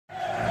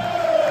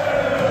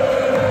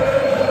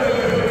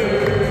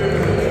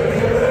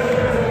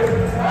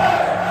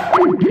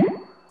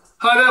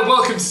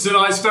welcome to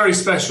tonight's very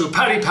special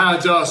Paddy Power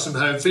Darts from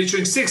Home,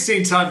 featuring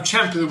 16-time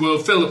champion of the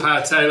world Phil the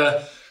Power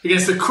Taylor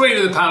against the Queen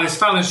of the Palace,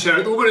 Fallon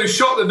Sherrock, the woman who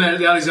shot the men at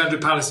the Alexandra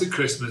Palace at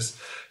Christmas.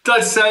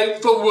 Delighted to say,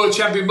 former world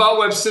champion Mark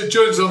Webster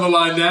joins on the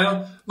line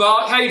now.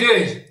 Mark, how you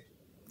doing?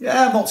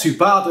 Yeah, not too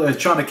bad.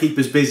 Trying to keep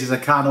as busy as I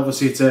can.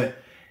 Obviously,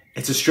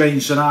 it's a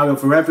strange scenario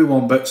for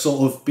everyone, but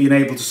sort of being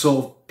able to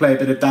sort of play a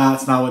bit of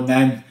darts now and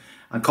then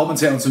and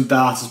commentate on some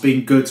darts has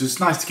been good. So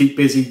it's nice to keep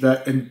busy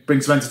and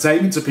bring some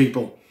entertainment to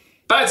people.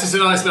 Back to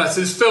tonight's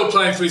matters. Phil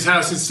playing from his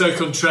house in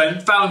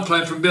Stoke-on-Trent, Fallon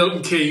playing from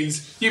Milton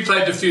Keynes. You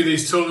played a few of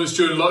these tournaments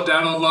during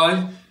lockdown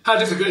online. How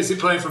difficult is it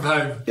playing from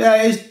home?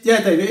 Yeah,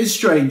 David, it is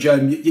strange.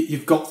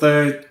 You've got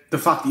the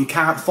fact that you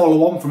can't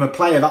follow on from a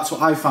player. That's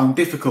what I found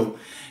difficult.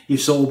 You're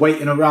sort of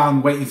waiting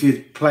around, waiting for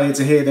your player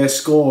to hear their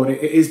score.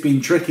 It is being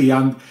tricky,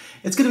 and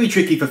it's going to be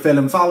tricky for Phil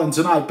and Fallon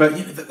tonight. But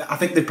I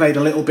think they played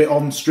a little bit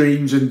on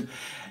streams and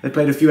they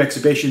played a few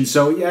exhibitions,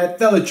 so yeah,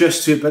 they'll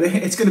adjust to it, but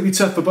it's going to be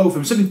tough for both of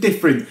them. Something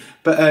different,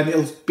 but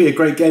it'll be a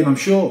great game, I'm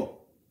sure.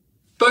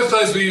 Both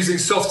players were using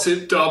soft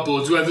tip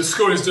dartboards where the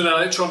scoring is done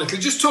electronically.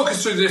 Just talk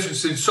us through the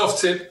difference between soft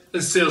tip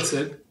and steel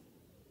tip.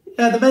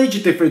 Yeah, the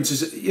major difference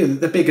is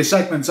the bigger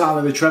segments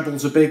are the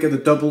trebles are bigger, the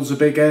doubles are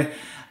bigger,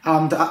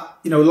 and a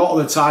lot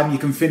of the time you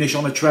can finish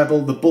on a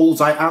treble. The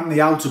bullseye and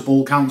the outer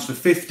ball counts for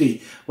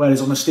 50,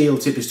 whereas on a steel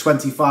tip is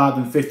 25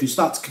 and 50,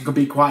 so that can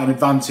be quite an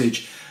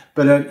advantage.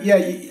 But yeah,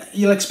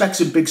 you'll expect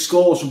some big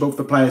scores from both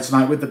the players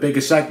tonight with the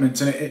bigger segments,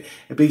 and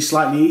it'll be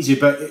slightly easier,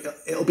 but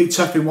it'll be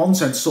tough in one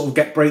sense to sort of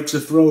get breaks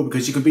of throw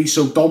because you can be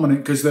so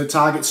dominant because the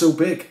target's so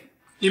big.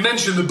 You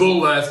mentioned the ball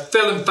there.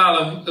 Phil and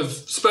Fallon have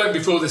spoken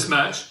before this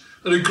match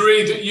and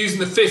agreed that using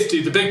the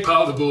 50, the big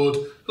part of the board,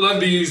 will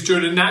only be used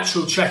during a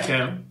natural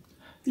checkout.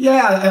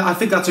 Yeah, I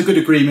think that's a good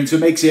agreement. So it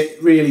makes it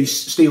really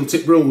steel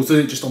tip rules,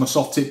 doesn't it, just on a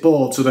soft tip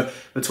board. So the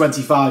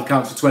 25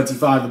 counts for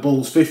 25, the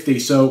ball's 50.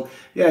 So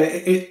yeah,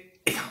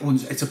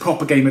 it's a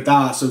proper game of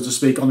darts, so to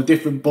speak, on a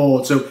different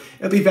board. So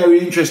it'll be very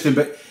interesting,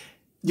 but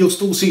you'll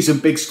still see some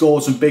big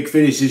scores and big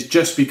finishes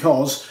just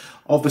because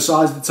of the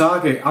size of the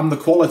target and the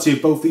quality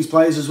of both these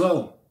players as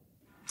well.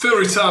 Phil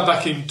retired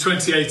back in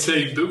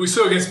 2018, but we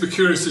saw against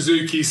Mikuru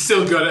Suzuki, he's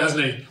still got it,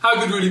 hasn't he? How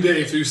good would he be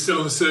if he was still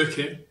on the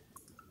circuit?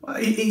 Well,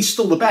 he's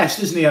still the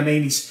best, isn't he? I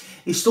mean, he's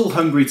still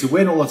hungry to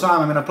win all the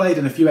time. I mean, I played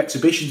in a few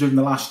exhibitions with him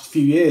the last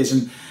few years,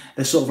 and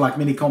they're sort of like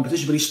mini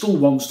competition, but he still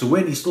wants to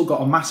win. He's still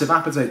got a massive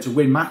appetite to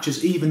win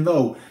matches, even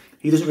though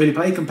he doesn't really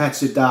play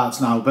competitive darts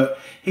now. But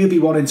he'll be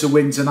wanting to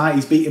win tonight.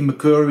 He's beaten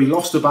Mikuru, he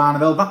lost to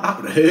Barneveld.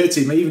 That would hurt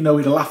him, even though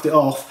he'd have laughed it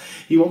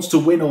off. He wants to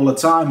win all the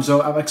time,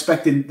 so I'm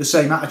expecting the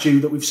same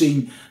attitude that we've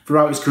seen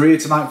throughout his career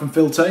tonight from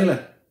Phil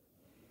Taylor.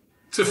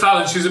 To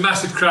Fallon, she's a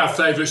massive crowd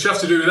favourite. She'll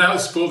have to do without the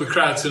support of the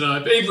crowd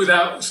tonight, but even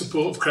without the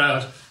support of the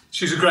crowd,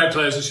 she's a great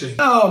player, isn't she?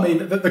 Oh, I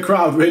mean, the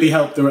crowd really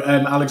helped her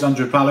at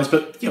Alexandra Palace,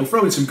 but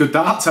throwing some good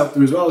darts helped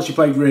her as well. She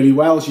played really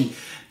well. She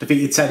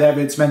defeated Ted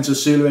Evans, Mensa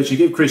Sulovic. She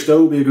gave Chris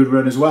Dobie a good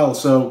run as well.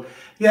 So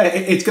yeah,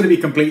 it's going to be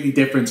completely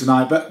different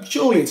tonight, but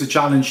surely it's a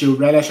challenge she'll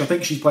relish. I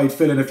think she's played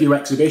Phil in a few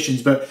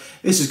exhibitions, but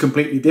this is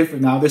completely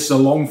different now. This is a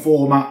long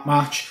format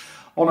match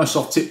on a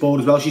soft tip board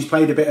as well. She's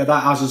played a bit of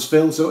that, as has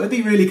Phil, so it'll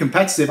be really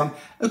competitive and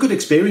a good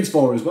experience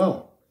for her as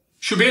well.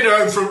 She'll be in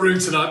her own front room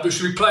tonight, but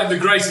she'll be playing the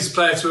greatest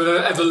player to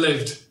have ever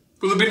lived.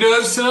 Will there be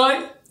nerves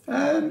tonight?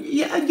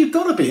 Yeah, you've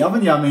got to be,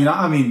 haven't you?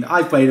 I mean,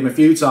 I've played him a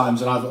few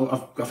times, and I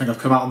think I've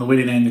come out on the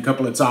winning end a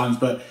couple of times.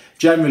 But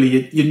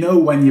generally, you know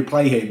when you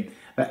play him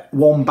that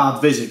one bad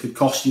visit could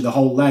cost you the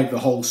whole leg, the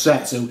whole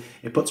set. So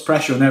it puts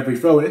pressure on every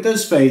throw, and it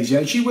does phase you.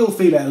 And she will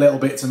feel it a little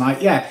bit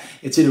tonight. Yeah,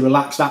 it's in a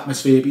relaxed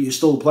atmosphere, but you're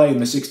still playing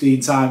the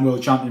 16-time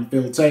world champion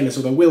Phil Taylor,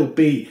 so there will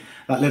be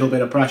that little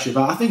bit of pressure.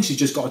 But I think she's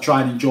just got to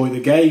try and enjoy the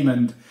game,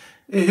 and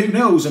who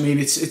knows? I mean,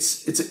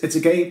 it's a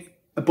game.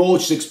 A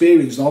board she's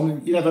experienced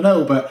on, you never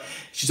know, but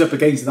she's up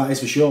against it, that is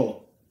for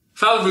sure.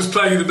 Fallon was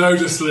playing in the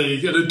Modus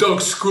League and a dog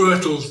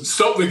Squirtle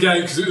stopped the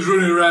game because it was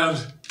running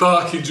around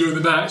barking during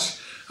the match.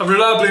 I'm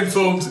reliably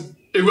informed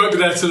it won't be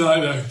there tonight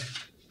though.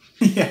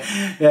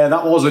 Yeah,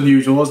 that was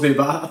unusual, wasn't it?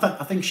 But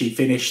I think she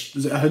finished,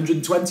 was it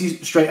 120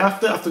 straight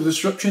after the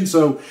disruption,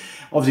 so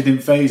obviously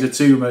didn't phase her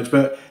too much.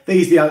 But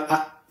these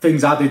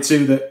things added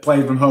to that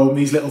playing from home,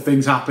 these little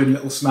things happen,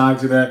 little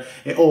snags, and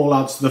it all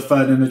adds to the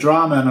fun and the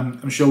drama, and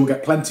I'm sure we'll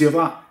get plenty of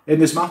that in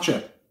this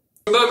matchup.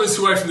 Moments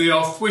away from the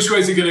off, which way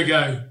is it going to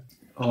go?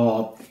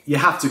 Oh, you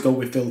have to go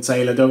with Phil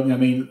Taylor, don't you? I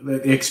mean,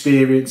 the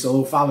experience,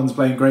 although Fallon's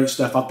playing great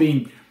stuff. I've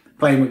been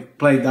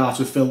playing darts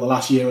with Phil the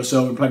last year or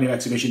so in plenty of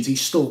exhibitions. He's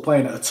still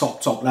playing at a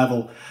top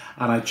level,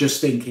 and I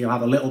just think he'll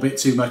have a little bit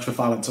too much for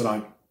Fallon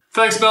tonight.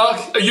 Thanks,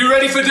 Mark. Are you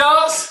ready for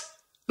darts?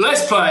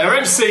 Let's play. Our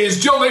MC is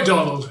John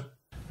McDonald.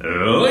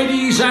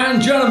 Ladies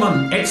and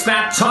gentlemen, it's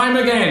that time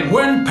again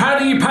when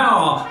Paddy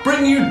Power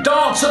bring you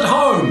darts at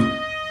home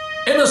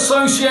in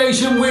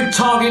association with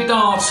Target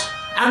Darts.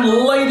 And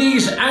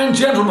ladies and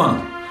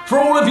gentlemen, for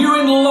all of you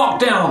in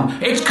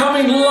lockdown, it's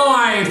coming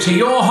live to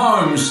your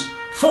homes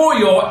for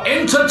your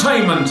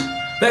entertainment.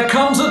 There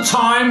comes a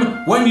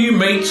time when you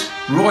meet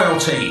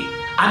royalty,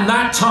 and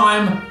that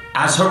time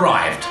has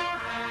arrived.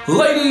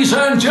 Ladies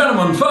and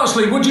gentlemen,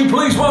 firstly, would you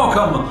please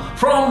welcome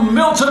from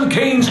Milton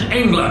Keynes,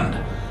 England,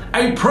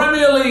 a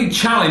Premier League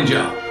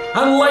challenger.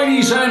 And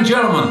ladies and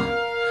gentlemen,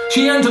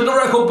 she entered the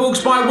record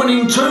books by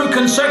winning 2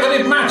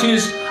 consecutive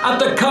matches at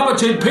the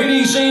coveted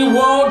PDC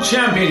World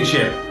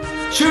Championship,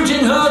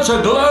 shooting her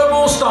to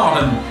global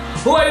stardom.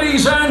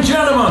 Ladies and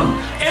gentlemen,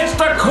 it's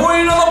the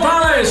Queen of the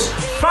Palace,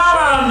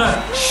 Fallon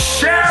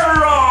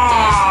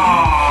Sherrock!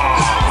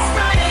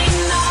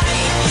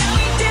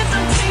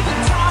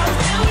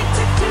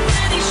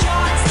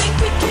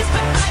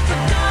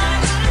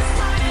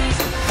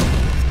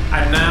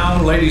 And now,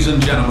 ladies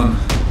and gentlemen,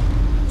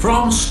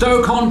 from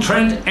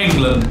Stoke-on-Trent,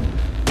 England,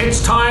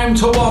 it's time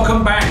to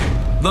welcome back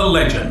the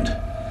legend.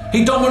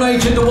 He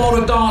dominated the world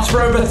of darts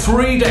for over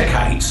 3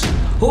 decades.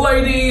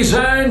 Ladies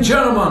and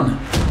gentlemen,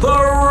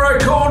 the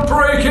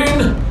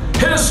record-breaking,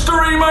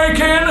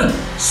 history-making,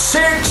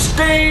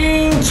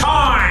 16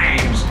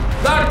 times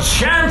the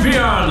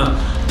champion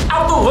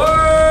of the world,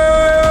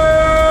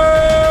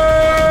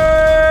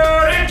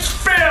 it's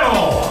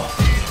Phil,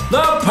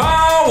 the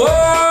Power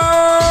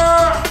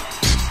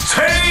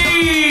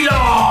Taylor!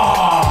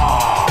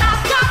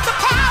 I've got the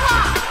power!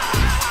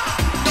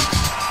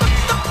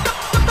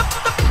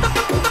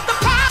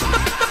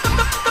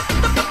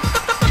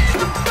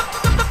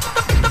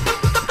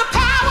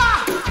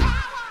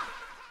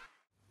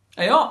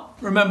 Hey,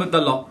 remembered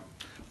the lot.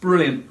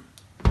 Brilliant.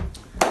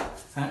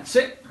 That's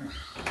it.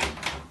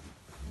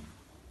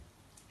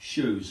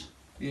 Shoes.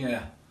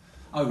 Yeah,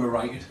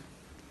 overrated.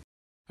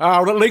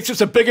 Oh, at least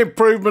it's a big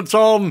improvement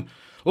on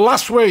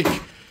last week.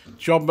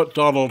 John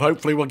McDonald.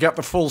 Hopefully we'll get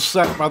the full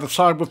set by the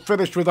time we're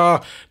finished with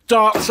our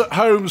Darts at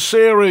Home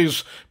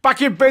series.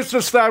 Back in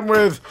business then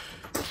with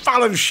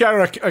Fallon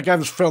Sherrock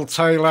against Phil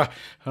Taylor.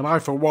 And I,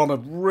 for one,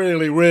 have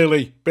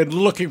really been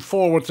looking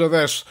forward to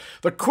this.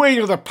 The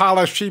Queen of the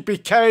Palace, she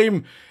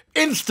became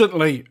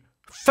instantly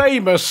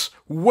famous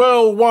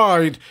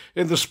worldwide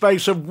in the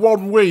space of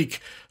 1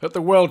 week at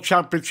the World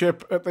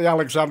Championship at the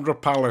Alexandra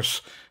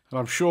Palace. And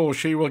I'm sure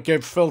she will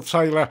give Phil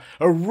Taylor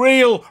a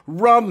real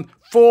run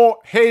for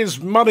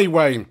his money,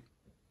 Wayne.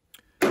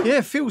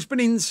 Yeah, Phil's been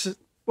he's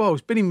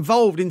been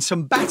involved in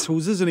some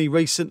battles, hasn't he,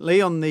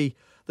 recently on the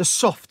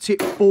soft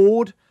tip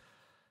board.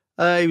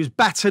 He was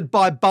battered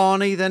by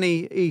Barney, then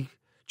he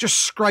just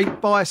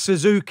scraped by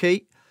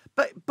Suzuki.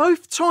 But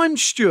both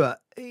times, Stuart,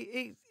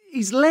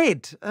 he's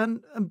led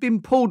and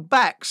been pulled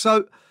back.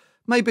 So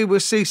maybe we'll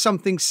see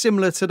something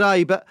similar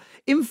today. But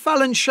in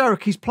Fallon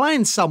Sherrock, he's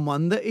playing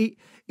someone that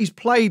he's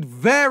played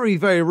very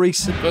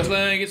recently. First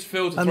leg, it's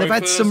Phil to and throw they've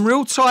had first. some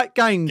real tight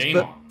games, Game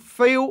but on.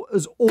 Phil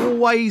has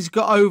always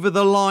got over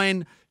the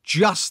line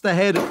just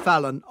ahead of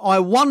Fallon. I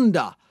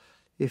wonder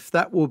if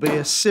that will be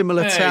a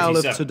similar tale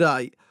of 87.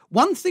 today.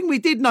 One thing we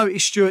did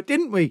notice, Stuart,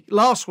 didn't we,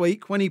 last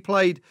week when he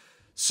played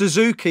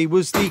Suzuki,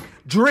 was the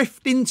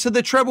drift into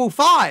the treble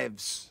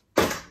fives.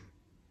 And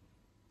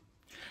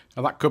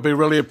that could be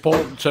really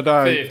important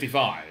today.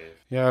 55.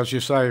 Yeah, as you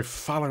say,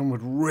 Fallon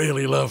would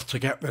really love to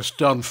get this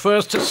done.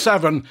 First to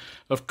 7,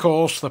 of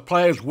course. The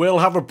players will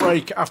have a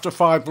break after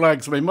 5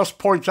 legs. We must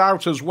point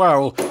out as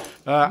well,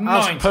 as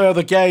 90. per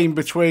the game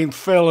between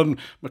Phil and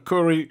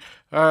Makuri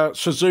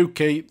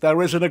Suzuki,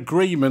 there is an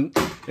agreement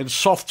in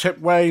soft tip,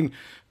 Wayne.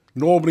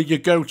 Normally you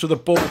go to the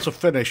ball to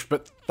finish,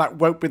 but that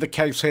won't be the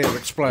case here.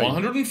 Explain.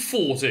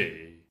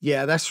 140.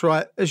 Yeah, that's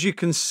right. As you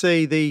can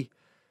see, the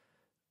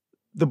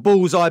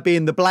bullseye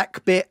being the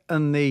black bit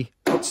and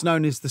what's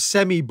known as the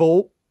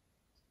semi-ball,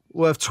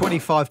 worth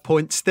 25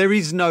 points. There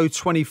is no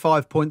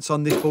 25 points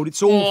on this board.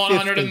 It's all 50.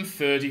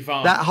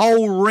 135. That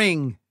whole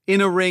ring,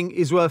 inner ring,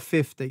 is worth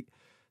 50.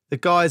 The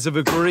guys have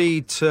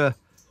agreed to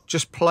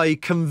just play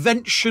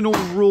conventional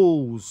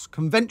rules,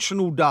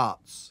 conventional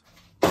darts.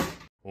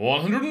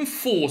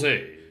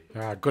 140.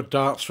 Good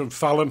darts from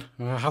Fallon.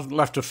 Hasn't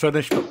left a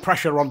finish, but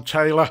pressure on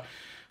Taylor.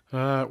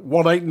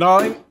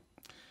 189.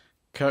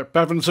 Kirk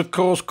Bevins, of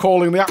course,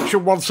 calling the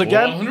action once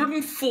again.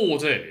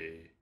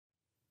 140.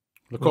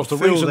 Of course, the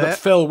Phil reason there. that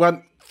Phil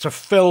went to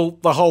fill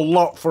the whole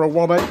lot for a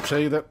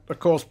 180, that, of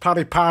course,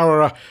 Paddy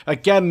Power are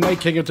again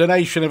making a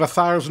donation of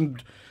 £1,000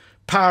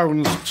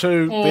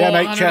 to the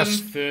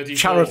NHS 134.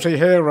 Charity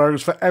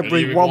Heroes for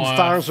every Really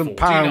require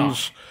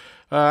 £1,000.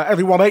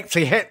 Every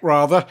 180 hit,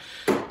 rather.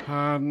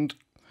 And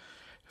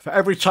for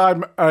every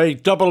time a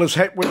double is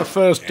hit with the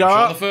first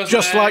dart, the first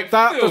just leg, like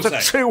that, Phil's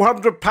there's a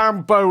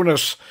 £200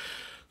 bonus.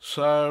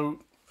 So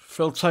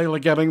Phil Taylor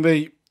getting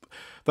the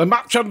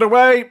match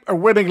underway, a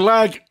winning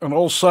leg, and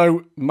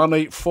also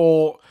money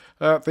for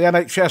the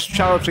NHS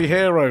Charity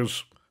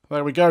Heroes.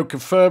 There we go,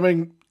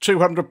 confirming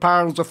 £200,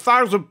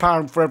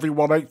 £1,000 for every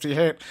 180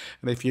 hit.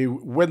 And if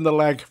you win the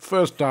leg,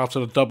 first dart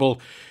and a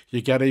double,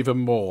 you get even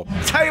more.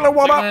 Taylor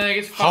one up, Leg,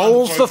 it's Fallon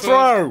holds the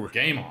throw. first.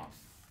 Game on.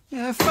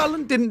 Yeah,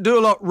 Fallon didn't do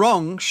a lot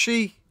wrong.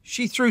 She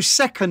threw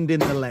second in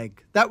the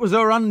leg. That was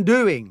her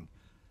undoing.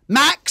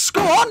 Max,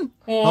 go on.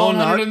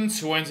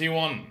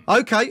 121.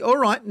 Okay, all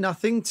right,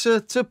 nothing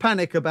to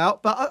panic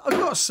about. But I've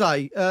got to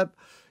say,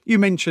 you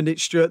mentioned it,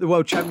 Stuart, the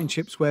World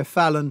Championships where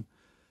Fallon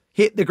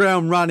hit the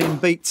ground running,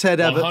 beat Ted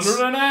Everts.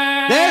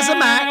 There's a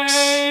max.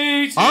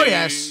 Oh,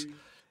 yes.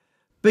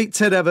 Beat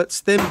Ted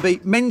Everts, then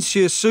beat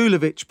Mensur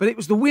Sulovic. But it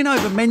was the win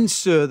over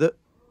Mensur that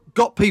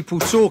got people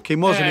talking,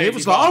 wasn't it? It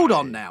was like, hold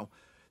on now.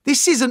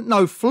 This isn't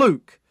no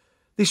fluke.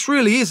 This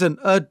really isn't.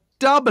 A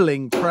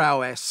doubling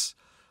prowess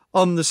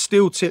on the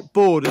steel tip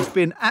board has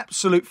been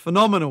absolute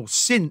phenomenal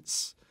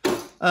since.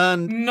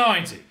 And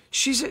 90.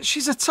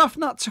 She's a tough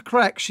nut to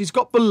crack. She's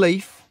got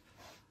belief.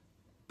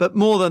 But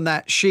more than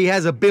that, she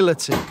has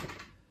ability.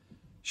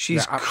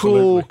 She's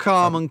cool,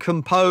 calm and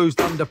composed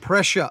under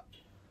pressure.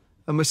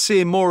 And we're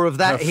seeing more of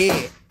that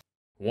here.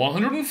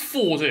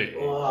 140.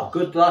 Oh,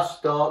 good last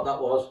start that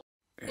was.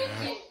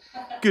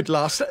 Good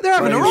last start. They're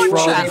having a right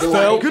chat.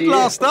 Good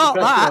last start,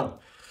 that.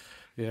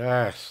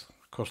 Yes.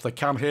 Of course, they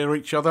can hear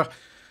each other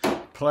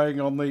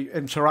playing on the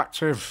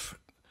interactive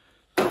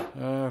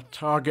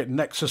target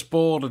Nexus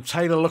board. And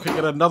Taylor looking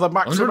at another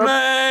maximum.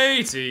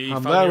 180.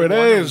 And there it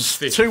is.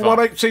 2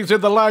 180s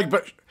in the leg.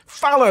 But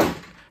Fallon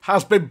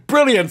has been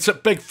brilliant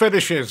at big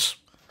finishes.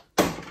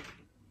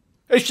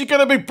 Is she going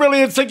to be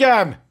brilliant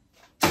again?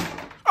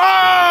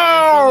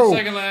 Oh!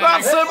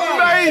 That's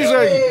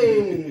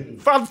amazing!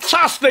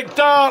 Fantastic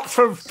dart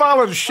from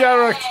Fallon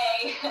Sherrock.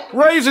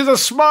 Raises a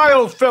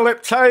smile,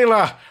 Philip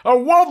Taylor. A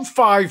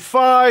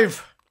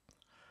 155.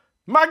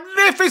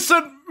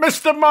 Magnificent,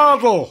 Mr.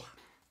 Mardle.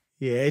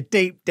 Yeah,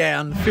 deep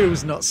down,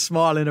 Phil's not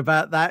smiling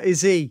about that,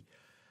 is he?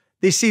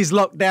 This is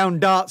lockdown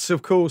darts,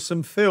 of course,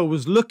 and Phil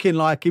was looking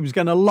like he was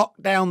going to lock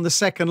down the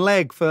second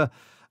leg for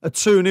a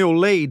 2-0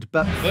 lead,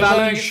 but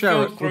Fallon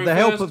Sherrock, with the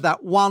help of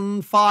that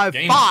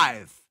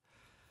 155,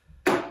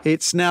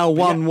 it's now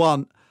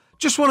 1-1.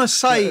 Just want to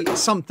say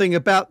something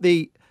about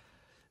the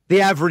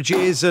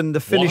averages and the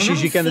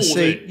finishes you're going to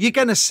see. You're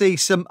going to see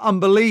some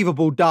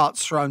unbelievable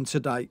darts thrown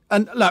today.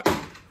 And look,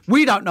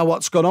 we don't know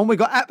what's gone on. We've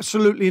got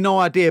absolutely no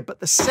idea, but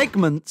the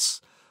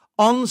segments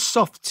on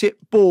soft tip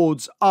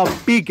boards are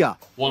bigger,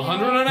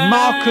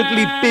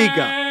 markedly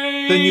bigger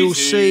than you'll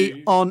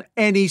see on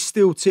any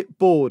steel tip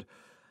board.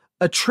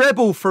 A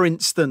treble, for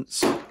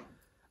instance,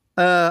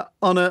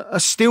 on a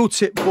steel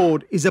tip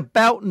board is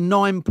about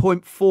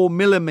 9.4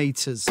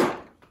 millimetres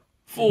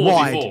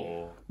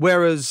wide,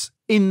 whereas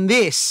in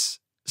this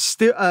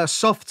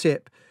soft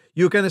tip,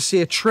 you're going to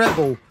see a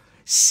treble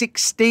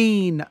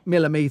 16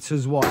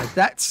 millimetres wide.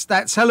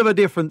 That's hell of a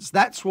difference.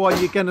 That's why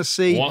you're going to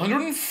see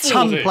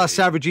ton plus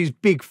averages,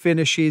 big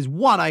finishes,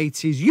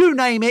 180s, you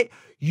name it,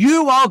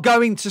 you are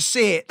going to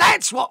see it.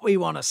 That's what we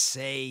want to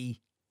see.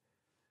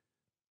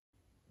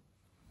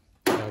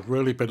 I've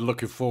really been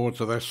looking forward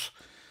to this.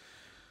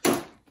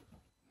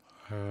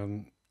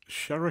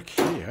 Sherrock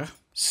here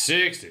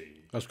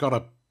 60 has got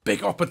a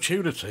big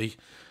opportunity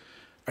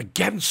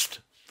against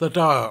the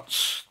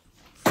darts.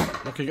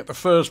 Looking at the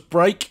first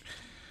break.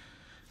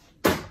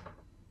 But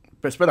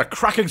it's been a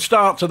cracking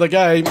start to the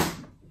game.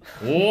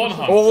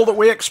 100. All that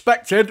we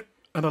expected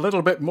and a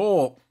little bit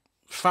more.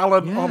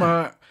 Fallon on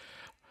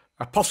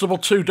a possible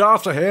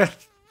 2-darter here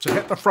to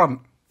hit the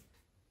front.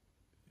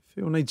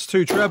 Phil needs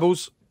 2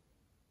 trebles.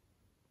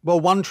 Well,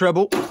 1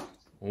 treble.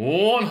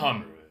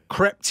 100.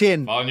 Crept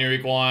in. Fallon, you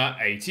require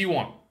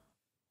 81.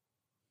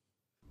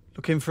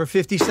 Looking for a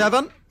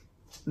 57.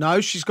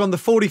 No, she's gone the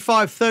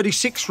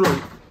 45-36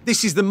 route.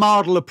 This is the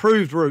Mardle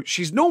approved route.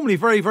 She's normally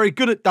very, very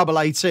good at double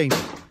 18.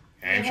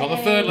 And on the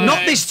third leg.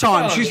 Not this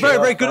time. She's very,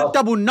 very good at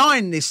double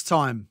 9 this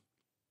time.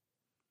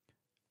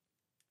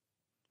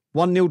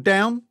 1-0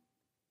 down.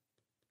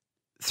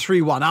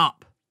 3-1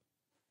 up.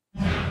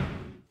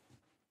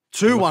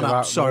 2-1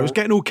 up. Sorry, I was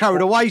getting all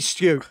carried away,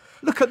 Stu.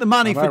 Look at the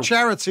money for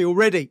charity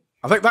already.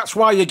 I think that's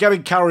why you're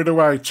getting carried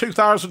away.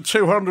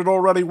 2,200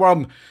 already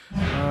won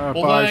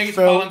by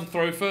Phil. Fallon to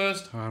throw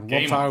first. And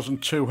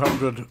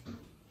 1,200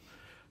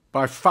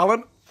 by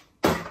Fallon.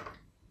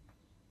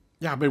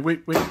 Yeah, I mean, we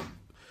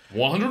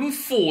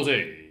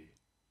 140.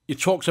 You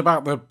talked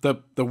about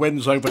the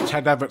wins over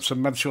Ted Everts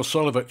and Mensur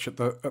Sulovic at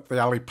the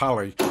Ali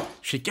Pali.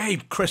 She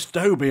gave Chris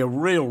Dobie a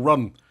real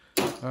run.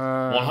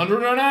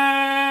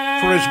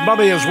 180 for his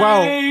money as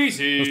well.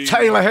 As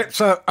Taylor hits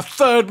a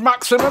third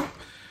maximum.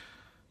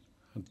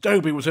 And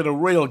Dobie was in a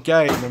real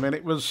game. I mean,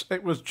 it was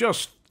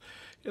just,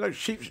 you know,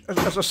 she,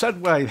 as I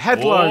said, Wayne,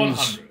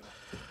 headlines 100.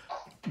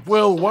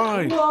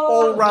 worldwide,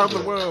 all around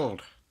the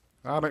world,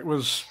 and it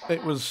was,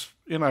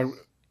 you know,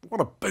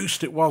 what a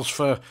boost it was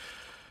for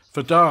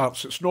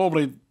darts. It's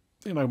normally,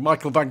 you know,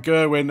 Michael van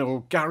Gerwen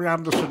or Gary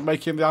Anderson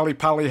making the Ali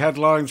Pali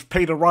headlines,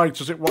 Peter Wright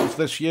as it was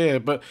this year,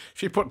 but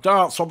she put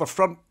darts on the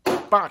front,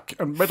 back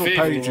and middle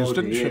pages,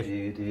 didn't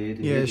she?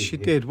 Yeah, she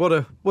did. What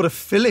a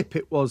fillip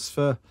it was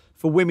for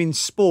women's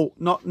sport,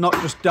 not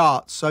just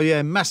darts. So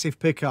yeah, massive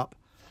pickup.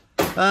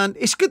 And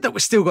it's good that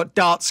we've still got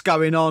darts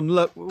going on.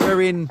 Look,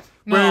 we're in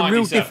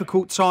real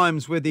difficult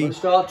times with the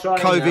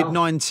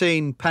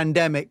COVID-19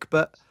 pandemic,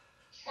 but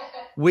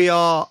we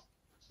are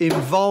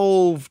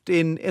involved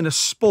in a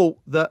sport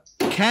that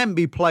can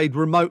be played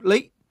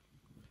remotely.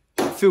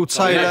 Phil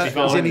Taylor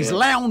is in his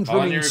lounge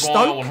room in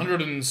Stoke.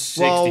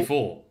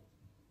 164.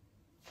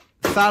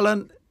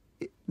 Fallon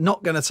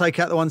not going to take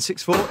out the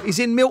 164, is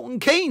in Milton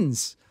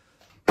Keynes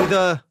with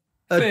a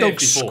dog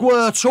 54.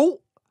 Squirtle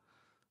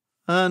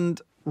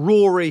and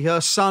Rory,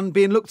 her son,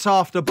 being looked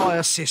after by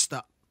her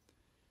sister.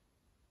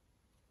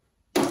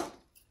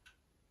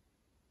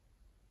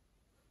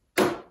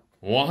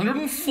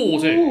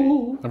 $140.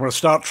 I'm going to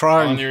start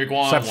trying.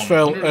 Said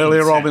Phil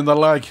earlier on in the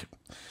leg.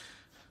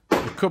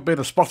 It could be in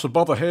a spot of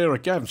bother here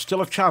again.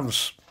 Still a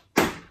chance.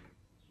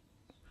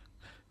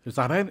 Is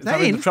that in? Is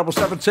that in the treble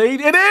 17?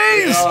 It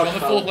is! On the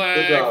fourth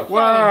leg.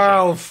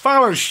 Well,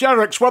 Fallon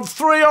Sherrock's won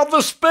 3 on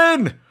the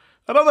spin.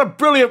 Another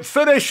brilliant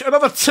finish.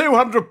 Another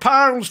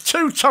 £200.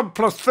 2 ton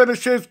plus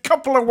finishes.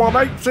 Couple of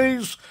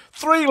 180s.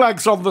 3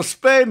 legs on the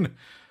spin.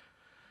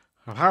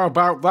 And how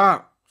about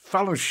that?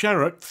 Fallon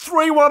Sherrock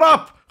 3-1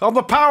 up on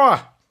the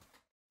power.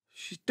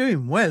 She's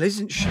doing well,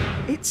 isn't she?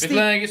 It's Fifth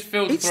leg is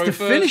Phil to it's throw the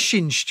first.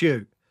 finishing,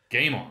 Stu.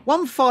 Game on.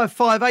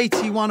 155,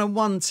 81 and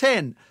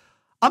 110.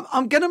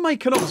 I'm going to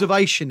make an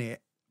observation here.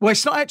 Well,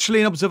 it's not actually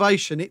an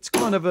observation. It's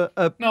kind of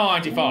a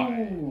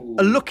 95.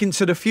 look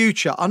into the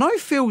future. I know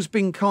Phil's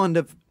been kind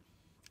of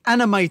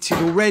animated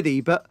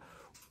already, but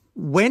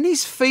when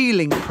he's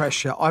feeling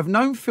pressure, I've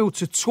known Phil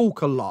to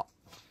talk a lot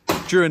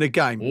during a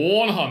game.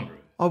 100.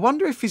 I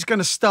wonder if he's going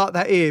to start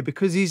that here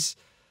because he's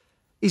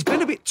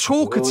been a bit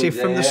talkative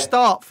from the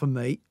start for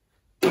me.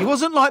 He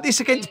wasn't like this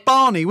against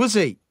Barney, was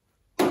he?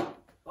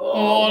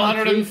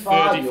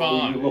 135.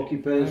 You lucky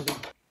person.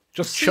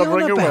 Just What's he on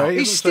chubbering about? away.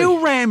 He's isn't still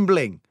he?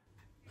 rambling.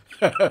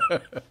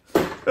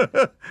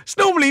 It's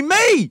normally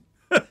me.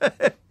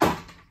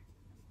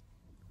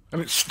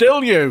 And it's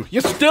still you.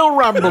 You're still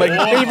rambling,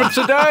 even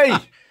today.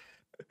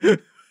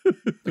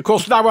 Of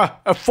course, now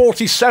a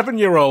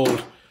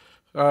 47-year-old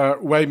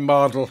Wayne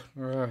Mardle,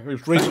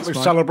 who's recently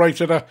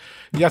celebrated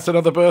yet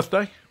another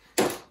birthday.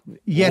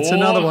 Yet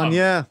another one,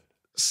 yeah.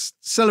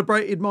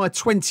 Celebrated my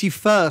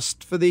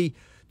 21st for the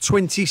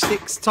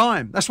 26th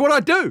time. That's what I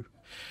do.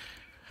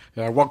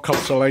 Yeah, one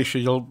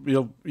consolation,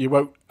 you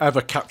won't ever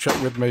catch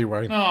up with me,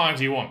 Wayne.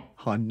 91.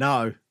 I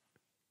know.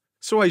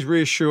 It's always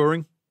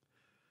reassuring.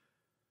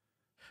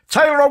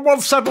 Taylor on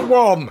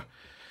 171.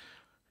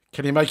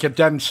 Can he make a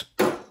dent?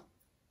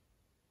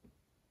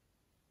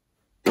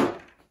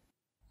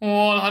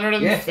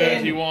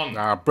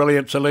 131.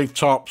 Brilliant to leave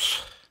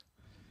tops.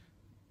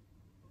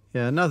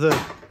 Yeah,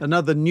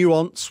 another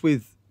nuance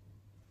with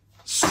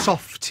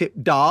soft tip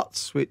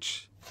darts,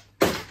 which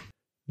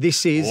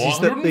this is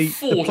that the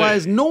 140.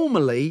 players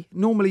normally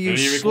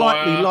use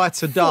slightly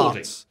lighter 40.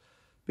 darts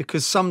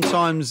because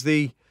sometimes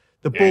the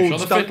on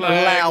boards the don't fifth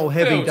leg, allow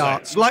heavy Phil's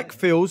darts, like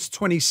Phil's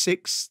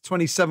 26,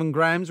 27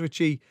 grams, which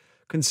he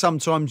can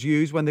sometimes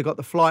use when they've got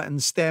the flight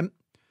and stem.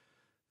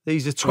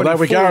 These are 24 there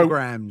we go.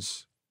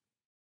 grams.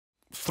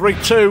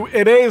 3-2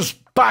 it is.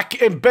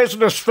 Back in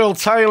business, Phil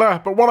Taylor.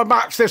 But what a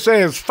match this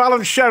is.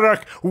 Fallon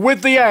Sherrock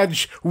with the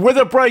edge, with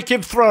a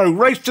breaking throw.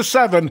 Race to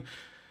 7.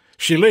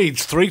 She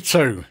leads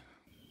 3-2.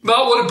 Mark,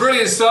 what a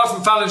brilliant start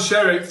from Fallon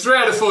Sherrock. 3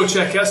 out of 4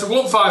 checkouts, a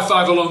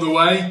 155 along the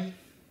way.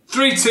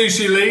 3-2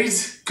 she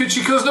leads. Could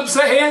she cause an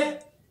upset here?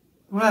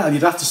 Well,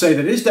 you'd have to say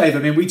that is, Dave. I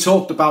mean, we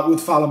talked about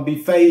would Fallon be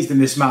phased in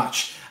this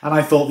match, and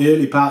I thought the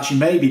early part she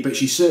may be, but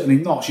she's certainly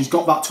not. She's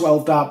got that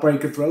 12-dart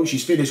breaker throw.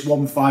 She's finished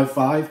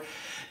 155.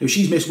 If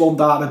she's missed 1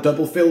 dart a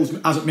double, Phil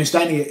hasn't missed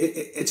any.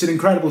 It's an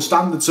incredible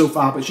standard so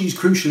far, but she's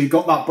crucially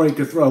got that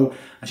breaker throw,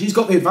 and she's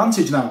got the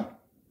advantage now.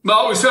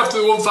 Mark, we're still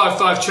after the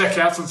 155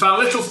 checkout from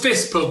Fallon. Little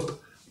fist pump.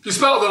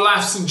 Despite all the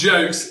laughs and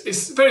jokes,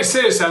 it's very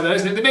serious out there,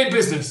 isn't it? They mean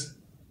business.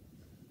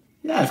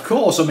 Yeah, of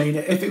course. I mean,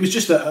 if it was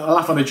just a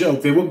laugh and a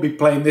joke, they wouldn't be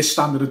playing this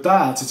standard of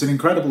darts. It's an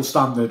incredible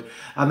standard,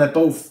 and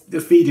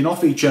they're feeding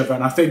off each other.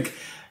 And I think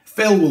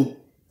Phil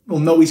will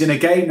know he's in a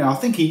game now. I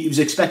think he was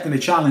expecting a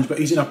challenge, but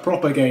he's in a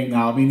proper game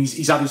now. I mean,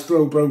 he's had his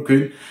throw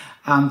broken,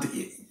 and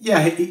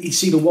yeah, he's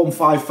seen a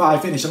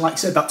 155 finish, and like I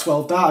said, that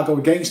 12 dart go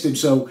against him.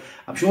 So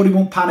I'm sure he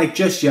won't panic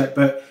just yet,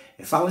 but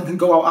if Fallon can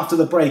go out after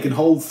the break and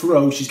hold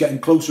throw, she's getting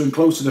closer and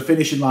closer to the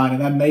finishing line,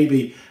 and then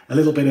maybe a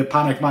little bit of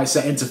panic might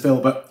set into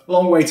Phil, but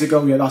long way to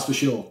go yet, that's for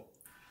sure.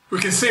 We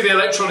can see the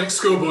electronic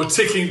scoreboard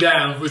ticking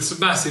down with some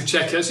massive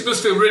checkouts. It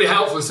must feel really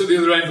helpful at the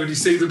other end when you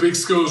see the big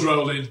scores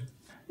roll in.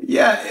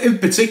 Yeah, in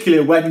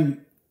particular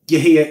when you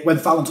hear, when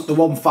Fallon took the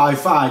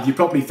 155, you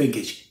probably think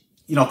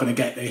you're not going to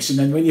get this, and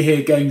then when you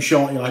hear game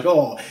shot, you're like,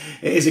 oh,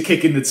 it is a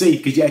kick in the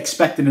teeth because you're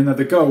expecting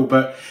another go.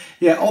 But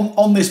yeah,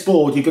 on this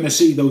board, you're going to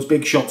see those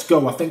big shots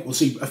go. I think we'll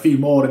see a few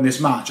more in this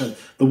match. The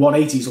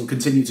 180s will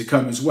continue to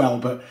come as well.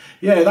 But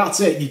yeah,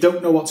 that's it. You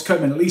don't know what's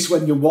coming. At least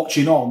when you're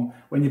watching on,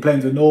 when you're playing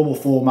the normal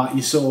format,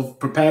 you're sort of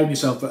preparing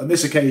yourself. But on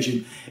this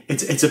occasion,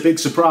 it's a big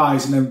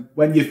surprise. And then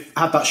when you've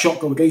had that shot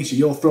go against you,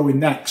 you're throwing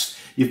next.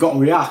 You've got to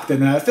react.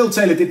 And Phil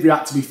Taylor did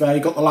react, to be fair. He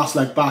got the last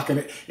leg back, and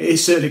it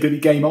is certainly going to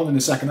be game on in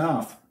the second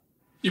half.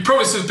 You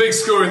promised us a big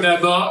score in there,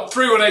 Mark.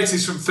 3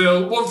 180s from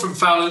Phil, 1 from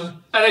Fallon.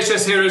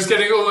 NHS Heroes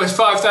getting almost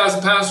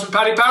 £5,000 from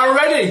Paddy Power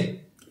already.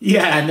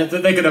 Yeah, and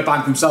they're going to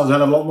bank themselves a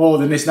hell of a lot more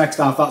than this next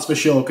half, that's for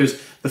sure,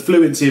 because the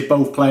fluency of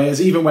both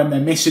players, even when they're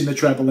missing the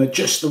treble, they're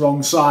just the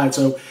wrong side.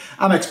 So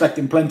I'm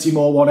expecting plenty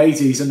more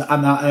 180s, and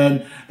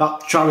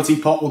that charity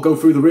pot will go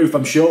through the roof,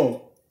 I'm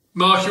sure.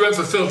 Mark, you went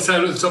for Phil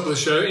Taylor at the top of the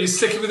show. Are you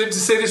sticking with him to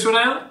see this one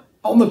out?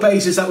 On the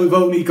basis that we've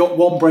only got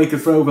one breaker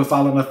for over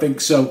Fallon, I think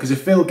so, because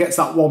if Phil gets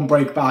that one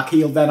break back,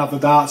 he'll then have the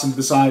darts into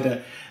the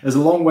cider. There's a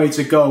long way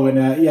to go, and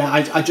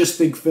I just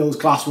think Phil's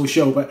class will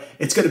show, but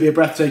it's going to be a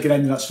breathtaking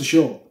ending, that's for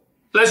sure.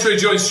 Let's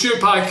rejoin Stuart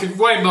Pike and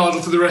Wayne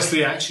Mardle for the rest of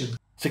the action.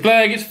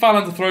 Sinclair gets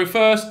Fallon to throw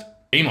first.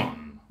 Game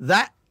on.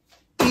 That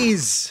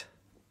is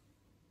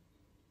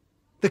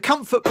the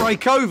comfort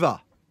break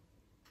over.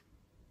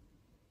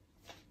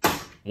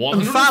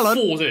 And Fallon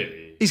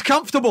 140. is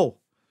comfortable.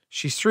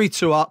 She's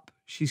 3-2 up.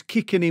 She's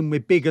kicking in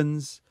with big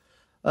uns.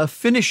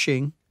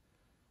 Finishing,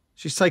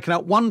 she's taken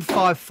out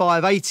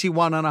 155,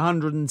 81 and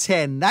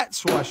 110.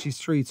 That's why she's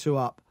 3-2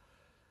 up.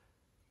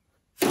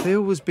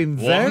 Phil has been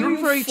very,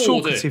 very 140.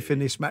 talkative in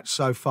this match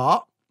so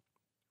far.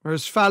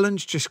 Whereas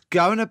Fallon's just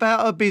going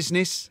about her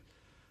business.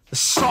 The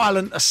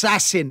silent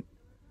assassin.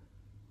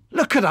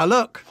 Look at her,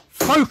 look.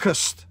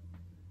 Focused.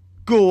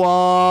 Go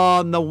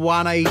on, the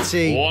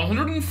 180.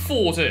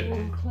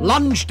 140.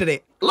 Lunged at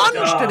it. Lunged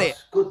at it.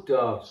 Good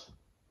darts.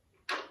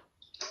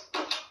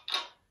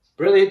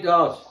 Brilliant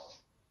darts.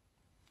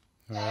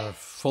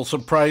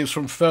 Fulsome praise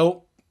from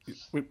Phil.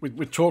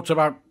 We talked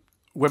about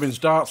women's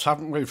darts,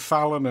 haven't we?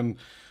 Fallon and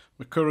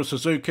Mikuru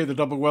Suzuki, the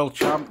double world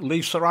champ.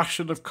 Lisa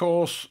Ashton, of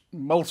course,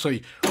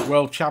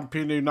 multi-world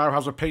champion who now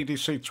has a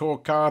PDC tour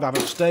card.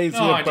 Anastasia,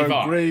 95.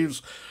 Bo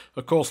Greaves.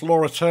 Of course,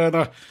 Laura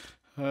Turner,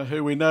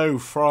 who we know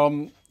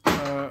from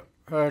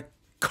her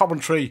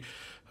commentary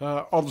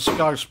on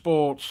Sky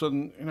Sports.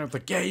 And, you know, the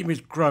game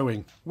is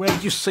growing. Where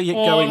do you see it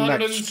going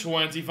next?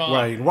 125.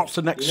 Wayne, what's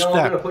the next You know I'm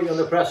going to step? put you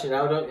under pressure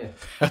now, don't you?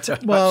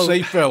 Well, Let's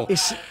see, Phil.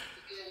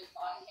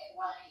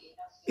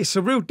 It's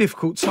a real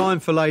difficult time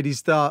for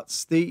ladies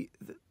darts. The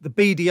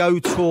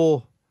BDO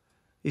tour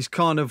is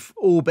kind of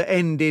all but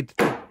ended.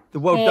 The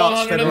World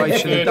Darts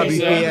Federation and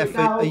WBF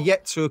are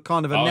yet to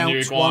kind of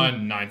announce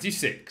one.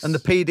 96. And the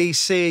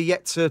PDC are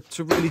yet to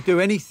really do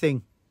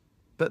anything.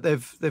 But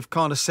they've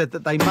kind of said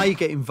that they may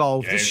get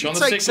involved. Yeah, She on the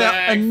takes six out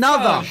leg,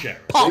 another Fallon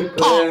Sherrock. pop.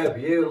 Superb,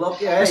 you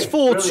lucky. It's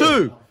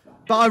 4-2.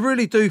 But I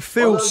really do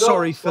feel Well done,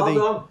 sorry for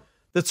well done.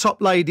 the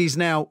top ladies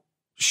now,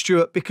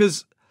 Stuart,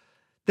 because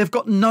they've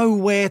got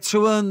nowhere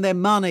to earn their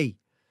money.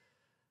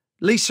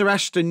 Lisa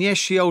Ashton, yes,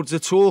 she holds a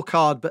tour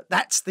card, but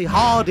that's the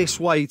hardest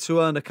way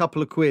to earn a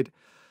couple of quid.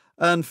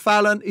 And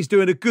Fallon is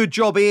doing a good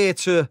job here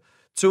to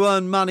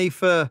earn money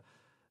for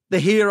the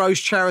Heroes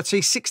charity.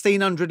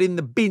 1,600 in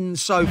the bin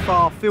so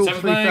far. Phil,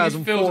 Seventh leg is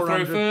Phil to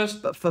throw 3,400.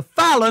 first. But for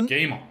Fallon,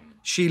 Game on.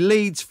 she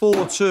leads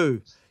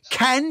 4-2.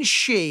 Can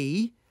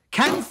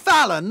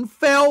Fallon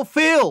fell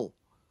Phil?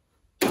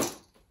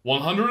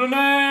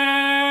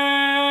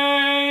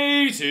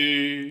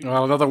 180.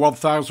 Well, another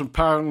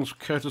 £1,000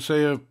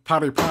 courtesy of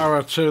Paddy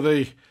Power to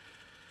the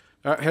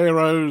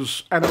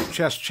Heroes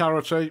NHS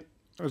charity.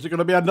 Is it going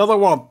to be another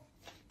one?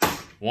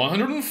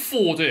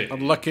 140.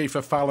 Unlucky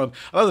for Fallon.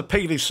 I know the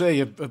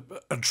PDC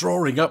are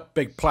drawing up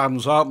big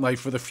plans, aren't they,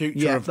 for the future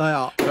Yeah, of, they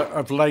are.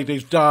 of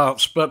ladies'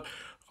 darts, but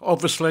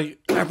obviously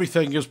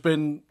everything has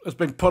been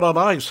put on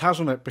ice,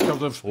 hasn't it,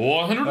 because of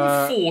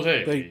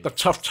 140. the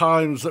tough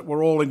times that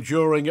we're all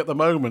enduring at the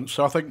moment.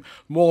 So I think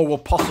more will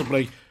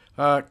possibly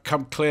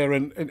come clear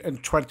in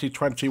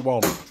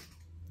 2021.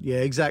 Yeah,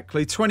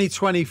 exactly.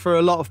 2020 for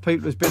a lot of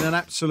people has been an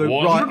absolute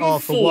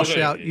right-off a 140.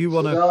 washout. You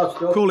want to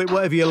call it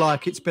whatever you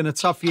like. It's been a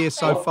tough year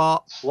so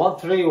far.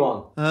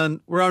 131. And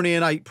we're only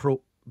in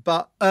April.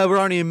 But we're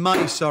only in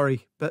May,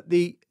 sorry. But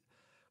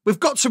we've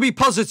got to be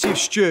positive,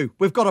 Stu.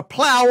 We've got to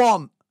plough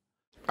on.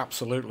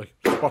 Absolutely.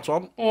 Spot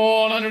on.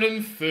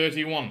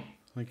 131.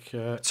 I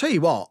think, Tell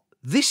you what,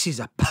 this is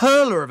a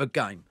perler of a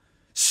game.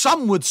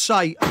 Some would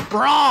say a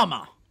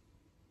Brahma.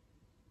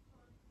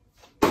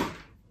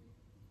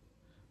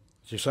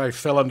 as you say,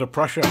 Phil under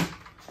pressure.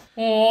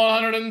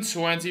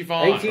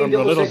 125. 18. Under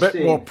a little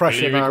bit more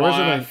pressure He now,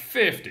 required isn't he?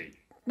 50.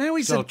 Now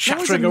he's, Still now he's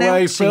chattering away,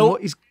 announcing Phil.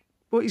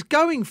 what he's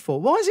going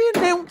for. Why is he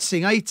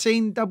announcing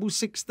 18 double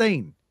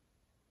 16?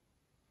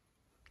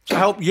 To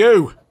help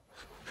you.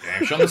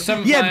 Dash on the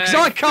seventh Yeah, leg, because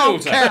I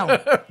can't Phil Taylor.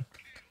 count.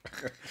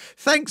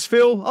 Thanks,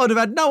 Phil. I'd have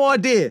had no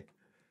idea.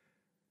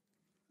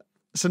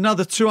 It's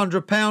another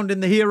 £200 in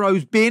the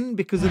Heroes bin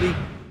because of the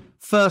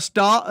first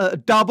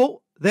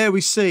double. There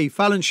we see.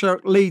 Fallon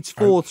Sherrock leads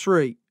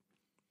 4-3.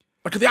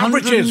 Look at the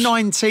averages.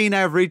 119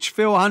 average.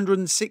 Phil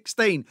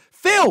 116.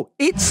 Phil,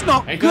 it's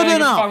not Hey, good Fallon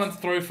enough.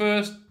 to throw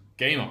first.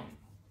 Game on.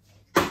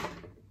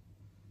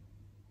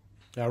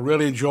 Yeah,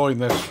 really enjoying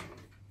this.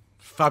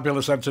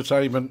 Fabulous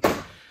entertainment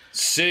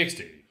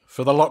 60.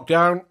 for the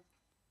lockdown.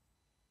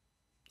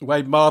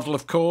 Wayne Mardle,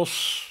 of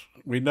course,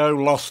 we know,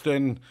 lost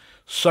in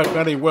so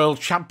many World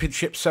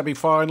Championship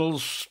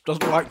semi-finals.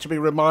 Doesn't like to be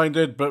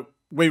reminded, but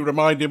we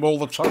remind him all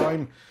the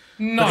time.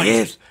 But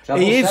Nice.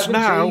 he is Double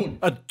now 17.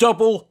 a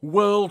double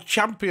world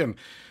champion.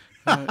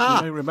 You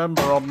may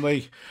remember on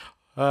the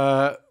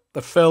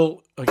the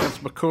Phil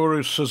against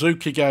Mikuru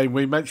Suzuki game,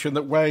 we mentioned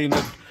that Wayne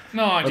had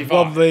 95.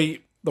 won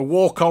the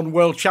walk-on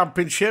World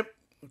Championship,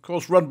 of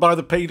course, run by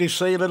the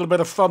PDC, a little bit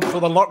of fun for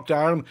the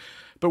lockdown.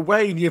 But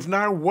Wayne, you've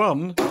now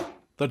won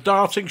the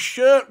darting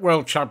shirt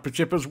World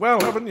Championship as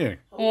well, haven't you?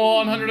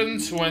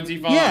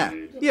 125.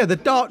 Yeah, the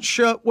Dart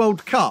Shirt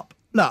World Cup.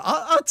 Look,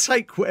 I'll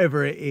take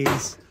whatever it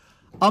is.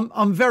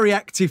 I'm very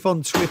active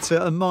on Twitter,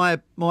 and my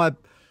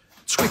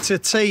Twitter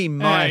team,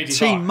 my 85.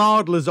 team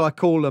Mardlers, I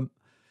call them,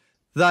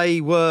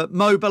 they were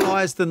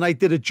mobilised and they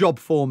did a job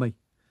for me.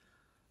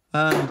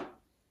 And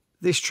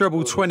this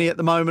treble 20 at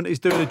the moment is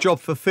doing a job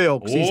for Phil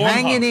because he's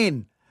hanging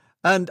in.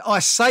 And I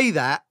say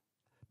that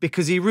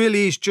because he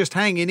really is just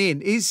hanging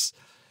in. He's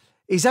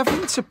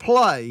having to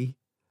play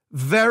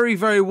very,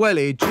 very well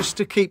here just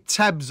to keep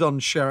tabs on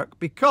Sherrock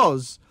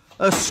because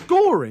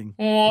scoring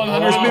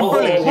has been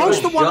brilliant.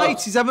 Whilst the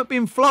 180s haven't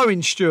been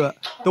flowing, Stuart,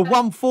 the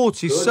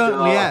 140s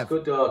certainly have.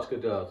 Good darts,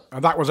 good darts.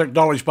 And that was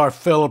acknowledged by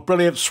Phil. A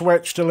brilliant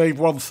switch to leave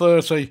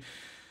 130.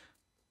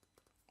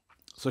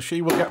 So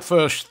she will get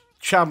first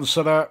chance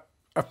at a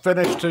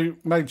finish to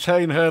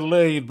maintain her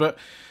lead. But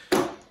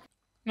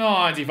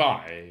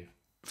 95.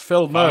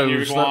 Phil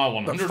knows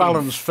require that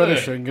Fallon's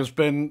finishing has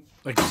been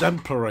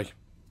exemplary.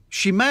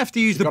 She may have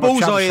to use the got a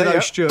chance bullseye here, though,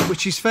 here. Stuart,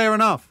 which is fair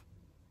enough.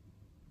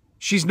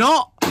 She's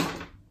not.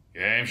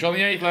 Game shot on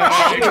the 8th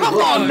Oh, leg. come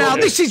on now.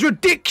 This is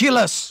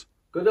ridiculous.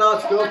 Good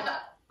darts, good.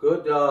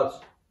 Good darts.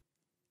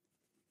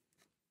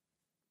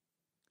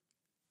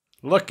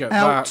 Look at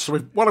Out. that. So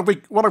what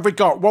have we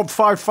got?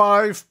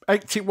 155,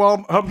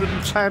 81,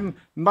 110,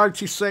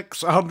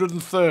 96,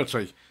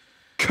 130.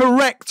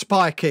 Correct,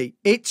 Pikey.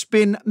 It's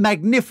been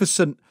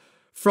magnificent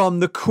from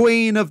the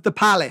Queen of the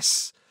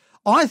Palace.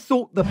 I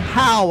thought the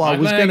power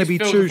was going to be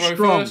too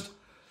strong.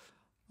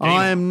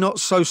 I am not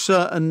so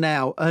certain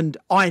now, and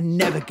I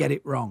never get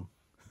it wrong.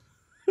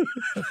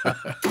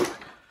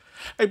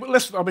 Hey, but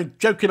listen, I mean,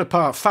 joking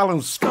apart,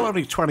 Fallon's still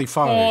only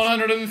 25.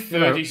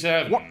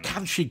 137. What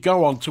can she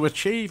go on to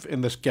achieve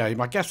in this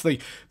game? I guess the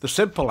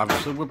simple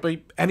answer would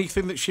be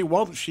anything that she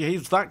wants.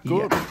 She's that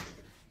good. Yeah.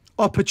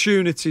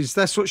 Opportunities,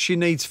 that's what she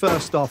needs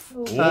first off.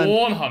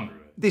 100.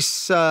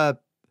 This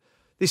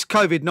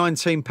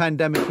COVID-19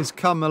 pandemic has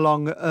come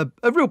along a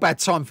real bad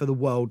time for the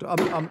world.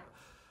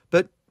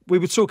 But we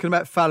were talking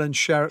about Fallon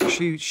Sherrock.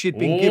 She'd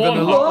been given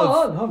a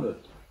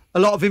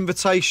lot of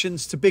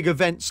invitations to big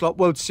events like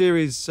World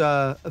Series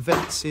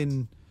events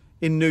in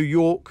New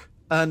York,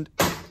 and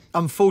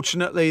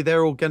unfortunately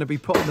they're all going to be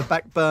put on the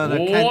back burner,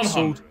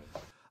 cancelled.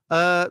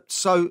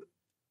 So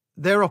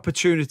they're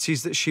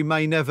opportunities that she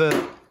may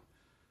never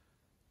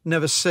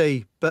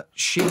see, but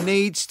she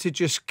needs to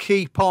just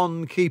keep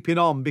on keeping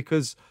on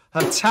because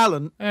her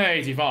talent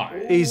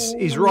 85.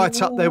 is right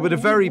up there with the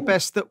very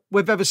best that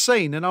we've ever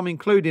seen, and I'm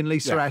including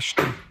Lisa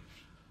Ashton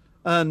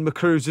and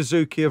Mikuru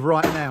Suzuki of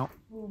right now.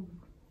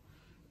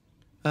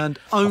 And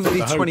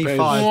only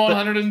 25.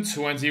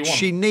 121.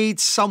 She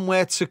needs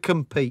somewhere to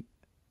compete.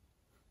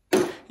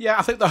 Yeah,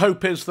 I think the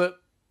hope is that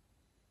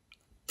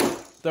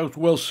those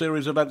World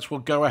Series events will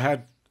go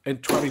ahead in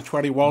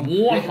 2021.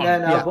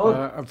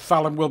 100. And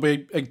Fallon will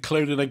be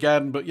included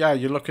again. But yeah,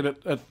 you're looking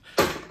at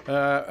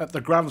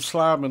the Grand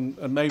Slam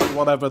and maybe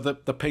whatever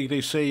that the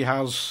PDC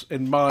has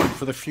in mind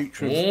for the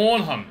future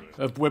 100.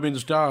 of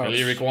women's darts.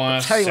 Really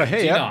requires But Taylor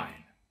 79. here,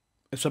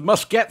 it's a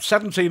must-get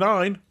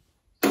 79.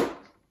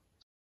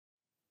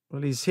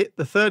 Well, he's hit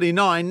the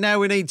 39.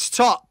 Now he needs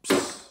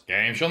tops.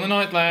 Game shot on the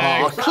 9th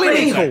leg.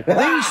 Clinical.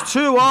 These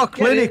two are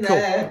clinical.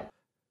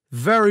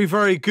 Very,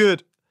 very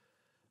good.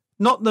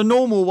 Not the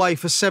normal way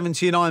for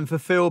 79 for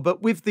Phil,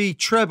 but with the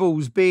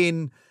trebles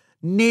being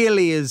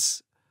nearly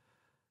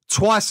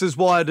twice as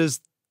wide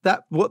as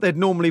that what they'd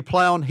normally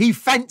play on, he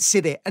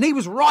fancied it, and he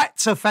was right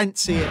to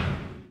fancy it.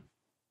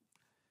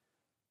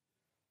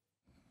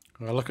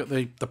 Well, look at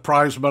the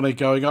prize money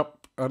going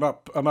up and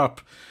up and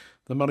up.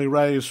 The money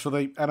raised for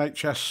the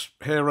NHS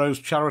Heroes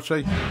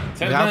charity.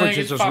 The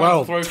averages as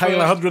well.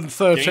 Taylor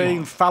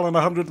 113, Fallon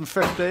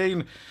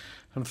 115.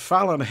 And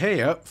Fallon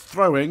here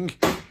throwing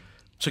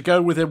to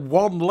go within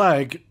one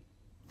leg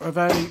of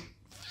a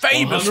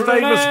famous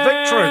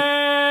victory.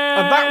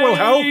 And that will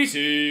help.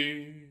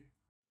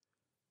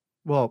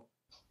 Well,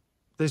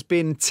 there's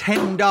been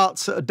 10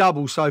 darts at a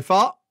double so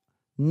far.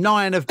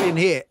 9 have been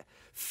hit.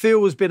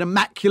 Phil has been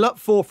immaculate,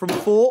 4 from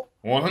 4.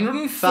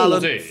 140.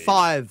 Fallon,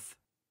 5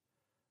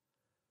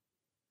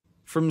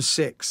 from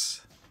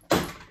 6.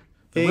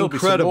 There will be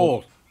some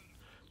more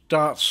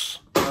darts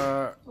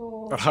at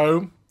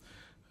home.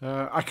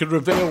 I can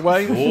reveal,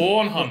 Wayne,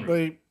 100.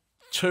 the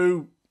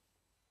 2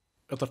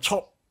 of the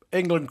top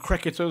England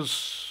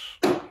cricketers,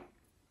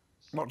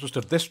 not just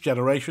of this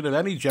generation, of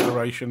any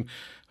generation,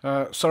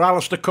 Sir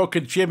Alistair Cook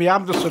and Jimmy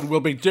Anderson will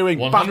be doing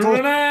battle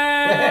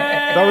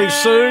very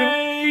soon.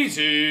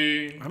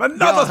 And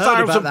another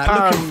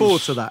 £1,000. Looking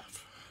forward to that.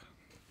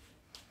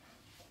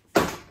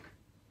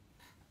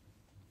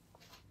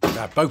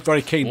 Yeah, both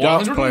very keen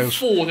darts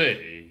players.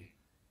 140.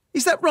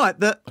 Is that right?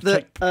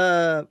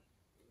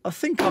 I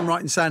think I'm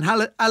right in saying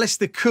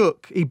Alistair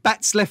Cook, he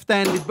bats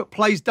left-handed but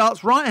plays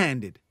darts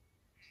right-handed.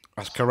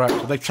 That's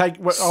correct. They take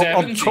on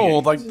 70.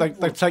 tour. They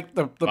take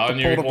the You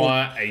portable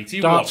require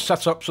 81. dart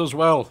setups as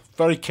well.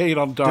 Very keen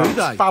on darts. Do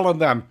they? Fallon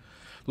then,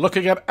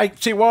 looking at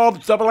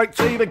 81, double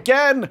 18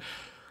 again.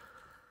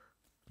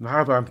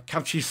 Now then,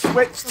 can she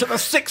switch to the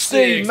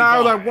 16?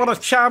 Now then, what a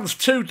chance.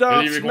 2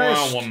 darts You require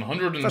missed.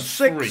 103. The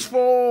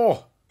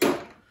 6-4.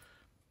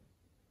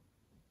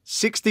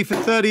 60 for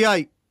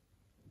 38.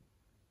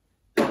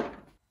 Yeah.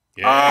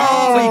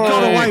 Oh, he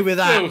got away with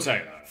Phil, that.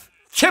 take that.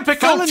 Typical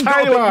Fallon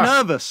got a bit Taylor.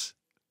 nervous.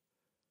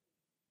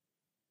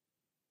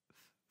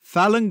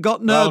 Fallon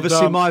got nervous,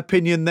 done. in my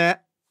opinion, there.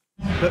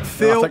 But I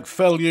Phil, think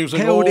Phil using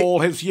held it.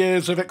 all his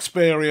years of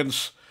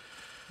experience.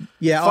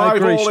 yeah, I 5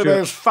 agree, all it Stuart.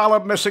 is.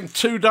 Fallon missing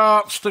 2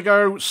 darts to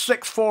go.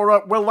 6-4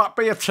 up. Will that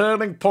be a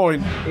turning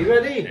point? You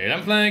ready? Here,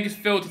 I'm playing is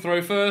Phil to throw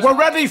first. We're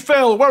ready,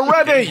 Phil. We're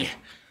ready.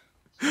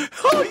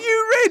 Are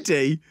you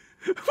ready?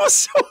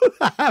 What's all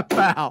that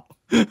about?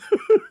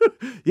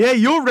 Yeah,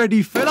 you're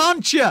ready, Phil,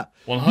 aren't you?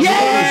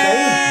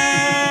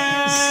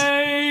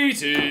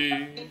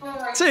 180.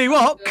 Tell you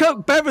what,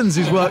 Kirk Bevans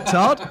has worked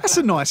hard. That's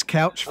a nice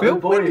couch, Phil.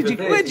 Where'd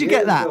you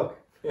get that?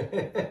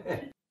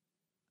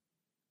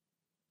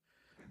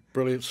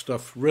 Brilliant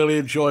stuff. Really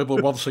enjoyable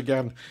once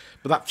again.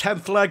 But that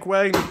 10th leg,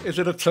 Wayne, is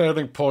it a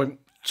turning point?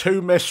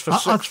 2 miss for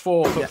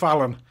 6-4 for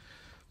Fallon.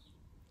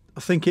 I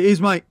think it is,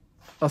 mate.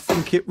 I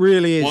think it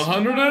really is.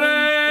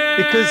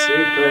 180. Because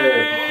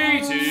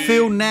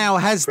Phil now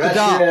has the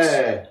darts.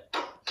 Yeah.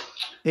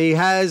 He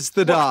has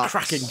the darts.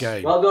 Cracking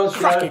game. Well done,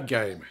 Cracking Stuart.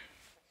 game.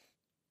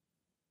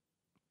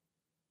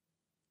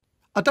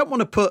 I don't want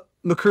to put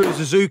Makuru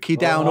Suzuki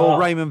down or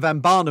Raymond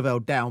van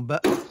Barneveld down,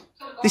 but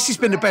this has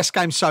been the best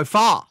game so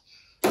far.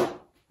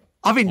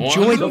 I've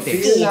enjoyed It's up to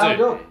this you now,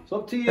 Doug. It's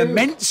up to you.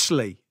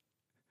 immensely.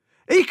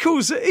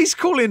 He's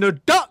calling a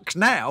duck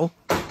now.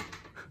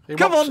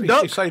 Come on,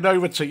 Duck. He's saying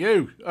over to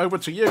you. Over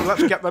to you.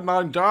 Let's get the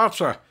 9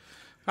 darter.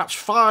 That's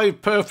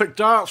 5 perfect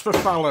darts for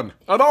Fallon.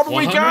 And on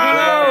we go!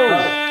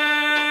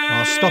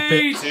 Oh, stop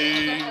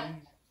it.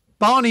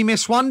 Barney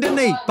missed one, didn't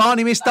he?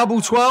 Barney missed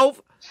double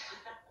 12.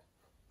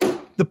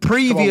 The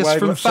previous Wade,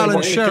 from let's see Fallon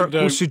what you can Sherrock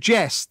do. will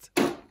suggest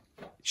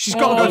she's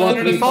got to go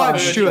 55,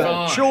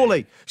 Stuart.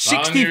 Surely.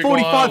 60,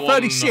 45,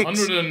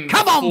 36.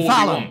 Come on,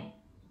 Fallon.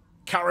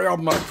 Carry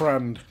on, my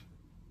friend.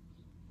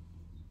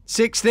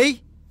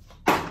 60.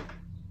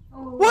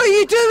 What are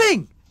you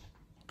doing?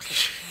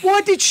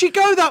 Why did she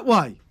go that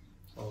way?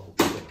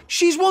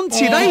 She's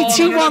wanted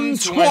 81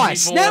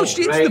 twice. Now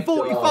she hits the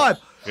 45.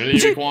 Really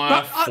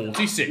require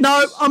 46.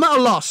 No, I'm at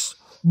a loss.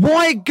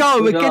 Why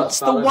go Good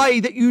against the Fallon. way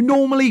that you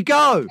normally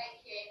go?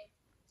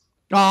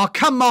 Oh,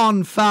 come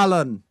on,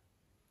 Fallon.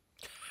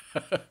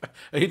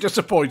 Are you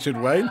disappointed,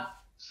 Wayne?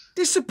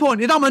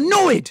 Disappointed. I'm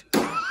annoyed.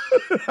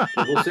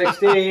 Double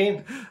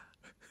 16.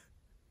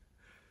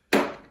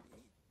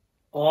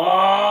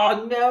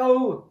 Oh,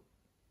 no.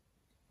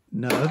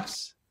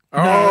 Nerves.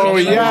 Oh,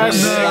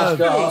 yes. Nerves.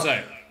 Phil, take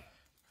that.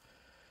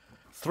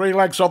 3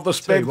 legs on the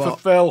spin Tell you for what.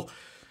 Phil.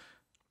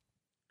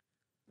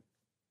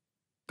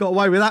 Got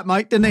away with that,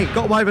 mate, didn't he?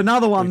 Got away with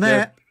another one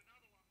there.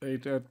 He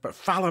did. But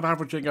Fallon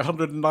averaging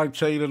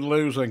 119 and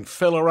losing.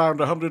 Phil around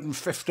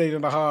 115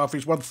 and a half.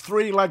 He's won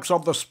 3 legs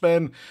on the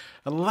spin.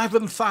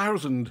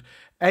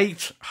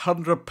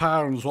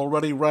 £11,800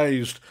 already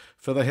raised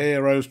for the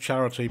Heroes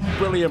charity.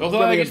 Brilliant, Well, there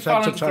brilliant gets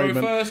Fallon to throw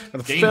entertainment. first.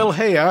 And Game. Phil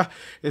here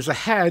is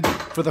ahead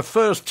for the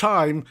first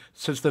time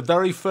since the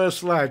very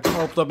first leg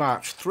of the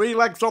match. 3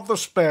 legs on the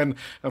spin,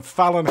 and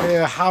Fallon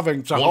here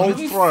having to hold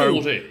throw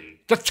 140.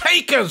 to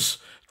take us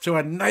to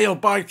a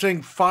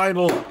nail-biting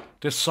final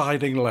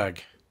deciding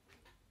leg.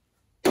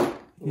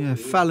 Yeah,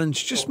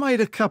 Fallon's just made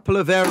a couple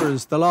of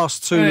errors the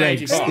last 2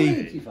 legs. 85.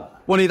 The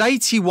wanted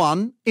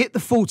 81, hit the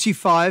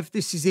 45.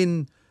 This is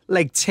in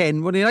leg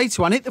 10. Wanted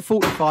 81, hit the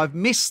 45,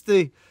 missed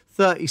the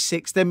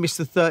 36, then missed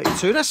the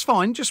 32. That's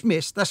fine, just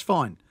missed, that's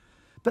fine.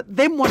 But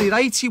then wanted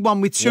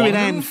 81 with 2 in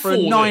hand for a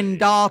 140.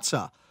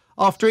 9-darter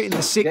after hitting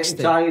the 60.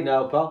 Getting tired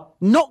now, pal.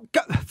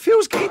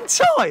 Phil's getting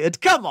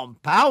tired. Come on,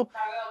 pal.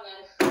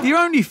 You're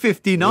only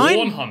 59.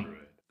 100.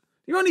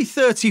 You're only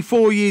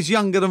 34 years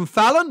younger than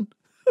Fallon.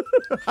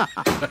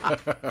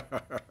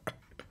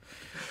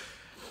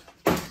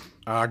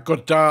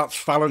 Good darts,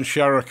 Fallon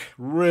Sherrock.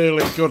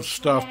 Really good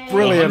stuff.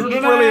 Brilliant,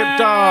 brilliant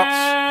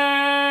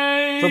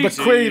darts from the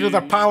Queen of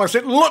the Palace.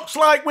 It looks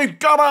like we've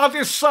got our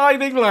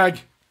deciding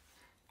leg.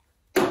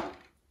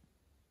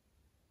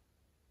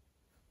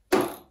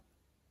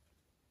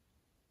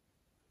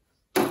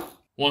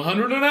 They're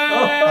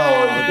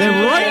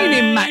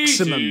raining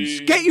maximums.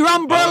 Get your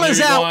umbrellas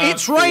out.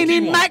 It's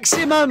raining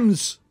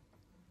maximums.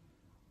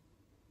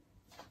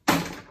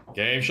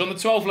 Game shot on the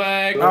 12th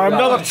leg.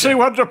 Another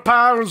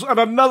 £200 and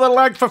another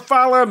leg for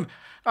Fallon.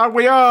 And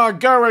we are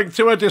going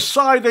to a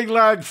deciding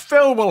leg.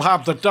 Phil will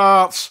have the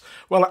darts.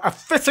 Well, a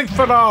fitting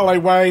finale,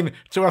 Wayne,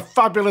 to a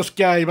fabulous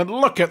game. And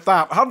look at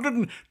that.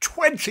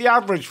 120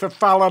 average for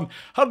Fallon.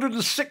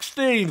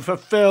 116 for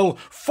Phil.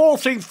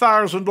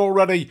 14,000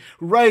 already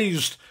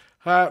raised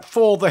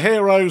for the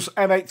Heroes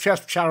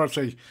NHS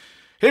charity.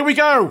 Here we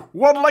go.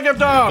 One leg of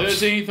darts.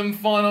 13th and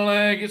final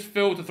leg. It's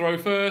Phil to throw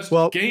first.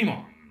 Well, game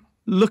on.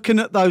 Looking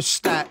at those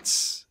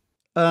stats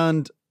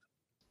and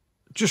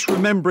just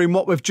remembering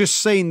what we've just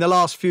seen the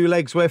last few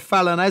legs where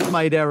Fallon has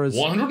made errors.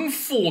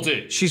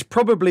 140. She's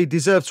probably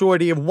deserved to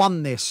already have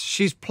won this.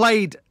 She's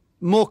played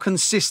more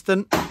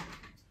consistent.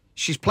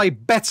 She's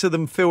played better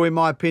than Phil, in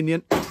my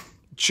opinion.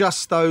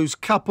 Just those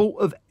couple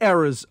of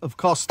errors have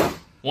cost her.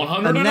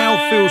 180. And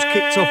now Phil's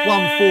kicked off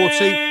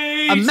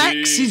 140. And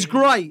Max is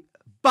great,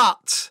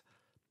 but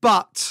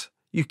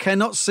you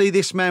cannot see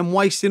this man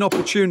wasting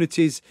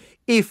opportunities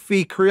if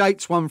he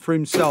creates one for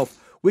himself,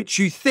 which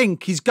you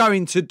think he's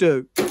going to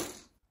do.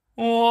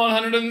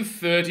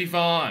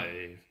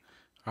 135.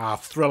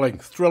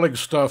 Thrilling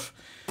stuff.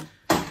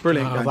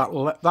 Brilliant game.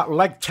 That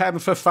leg 10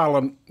 for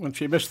Fallon when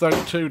she missed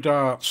those 2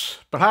 darts.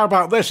 But how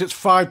about this? It's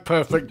 5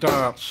 perfect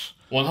darts.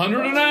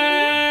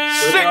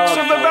 108. 6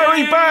 of the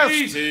very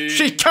best.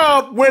 She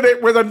can't win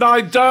it with a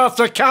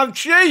 9-darter, can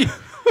she?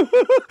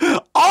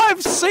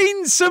 I've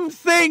seen some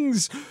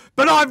things,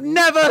 but I've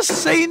never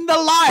seen the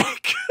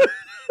like.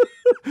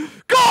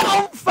 Go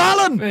on,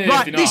 Fallon. 59.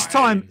 Right, this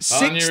time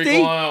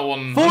 60,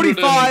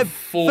 45,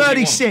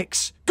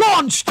 36. Go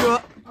on,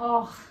 Stuart.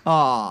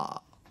 Oh.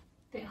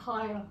 Bit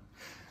higher.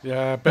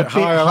 Yeah, a bit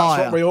higher.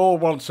 That's what we all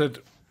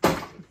wanted.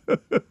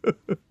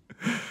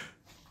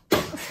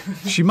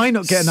 She may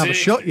not get another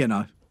shot, you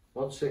know.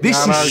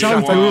 This No, is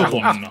so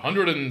doable.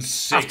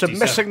 167. After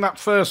missing that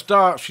first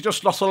dart, she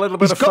just lost a little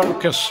bit of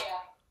focus.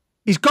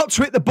 He's got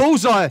to hit the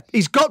bullseye.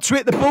 He's got to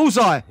hit the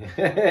bullseye.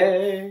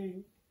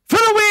 For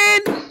the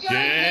win!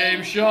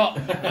 Game shot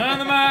and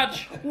the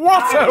match.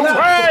 What a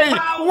way!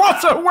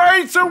 What a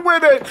way to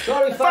win it!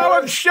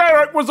 Fallon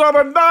Sherrock was on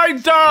a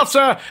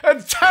 9-darter,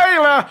 and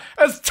Taylor,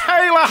 as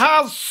Taylor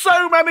has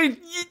so many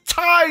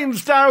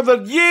times down the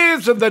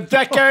years and the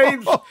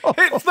decades,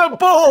 hits the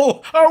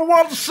ball a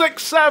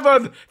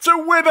 167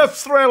 to win a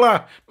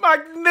thriller.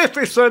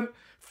 Magnificent,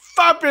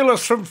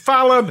 fabulous from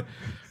Fallon,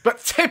 but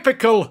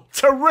typical,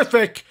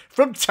 terrific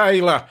from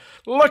Taylor.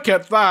 Look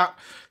at that.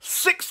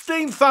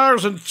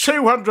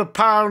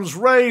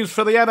 £16,200 raised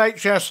for the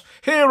NHS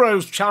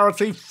Heroes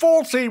charity,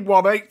 14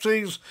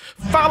 180s.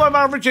 Fallon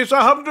averages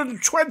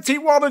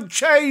 121 and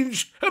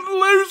change and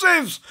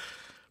loses.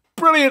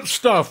 Brilliant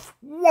stuff.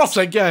 What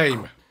a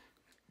game.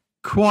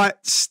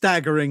 Quite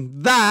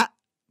staggering. That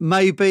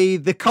may be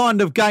the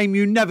kind of game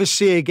you never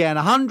see again.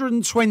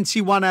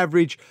 121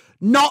 average,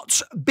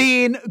 not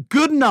being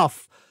good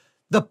enough.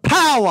 The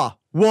power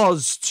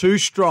was too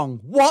strong.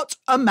 What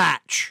a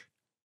match.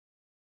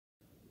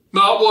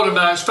 Mark, what a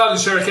match. Fallon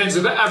Sherrock ends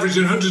up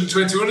averaging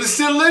 121 and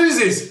still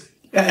loses.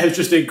 Yeah, it was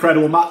just an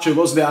incredible match,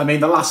 wasn't it? I mean,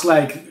 the last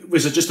leg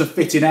was just a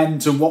fitting end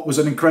to what was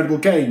an incredible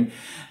game.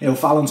 You know,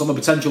 Fallon's on the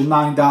potential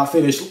 9-dart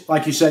finish.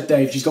 Like you said,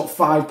 Dave, she's got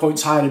 5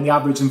 points higher than the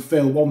average than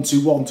Phil,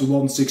 121 to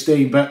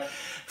 116. But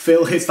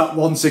Phil hits that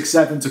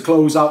 167 to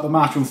close out the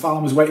match when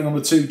Fallon was waiting on the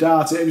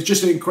 2-dart. It was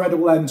just an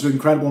incredible end to an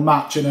incredible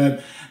match.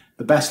 And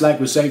the best leg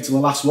was saved to the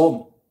last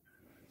one.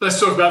 Let's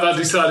talk about that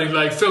deciding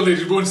leg. Phil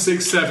needed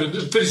 167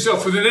 and finished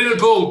off with an inner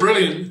ball.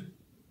 Brilliant.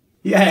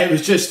 Yeah, it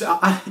was just,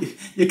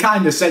 you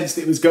kind of sensed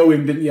it was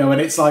going, didn't you?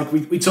 And it's like,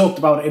 we talked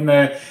about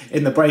it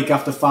in the break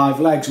after 5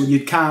 legs, when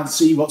you can't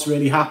see what's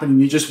really happening.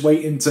 You're just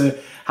waiting to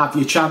have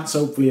your chance,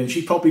 hopefully. And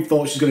she probably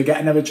thought she was going to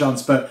get another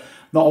chance, but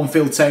not on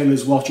Phil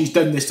Taylor's watch. He's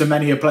done this to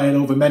many a player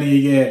over many a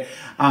year.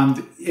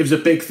 And it was a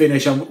big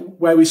finish. And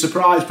were we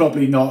surprised?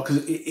 Probably not,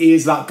 because he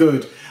is that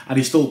good. And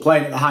he's still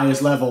playing at the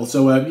highest level.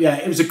 So, yeah,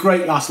 it was a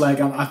great last leg.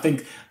 And I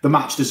think the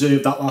match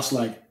deserved that last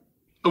leg.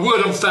 A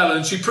word on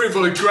Fallon. She proved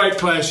what a great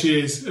player she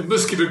is. It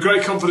must give her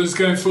great confidence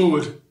going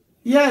forward.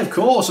 Yeah, of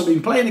course. I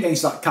mean, playing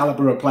against that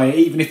calibre of player,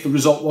 even if the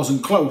result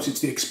wasn't close,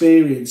 it's the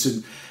experience.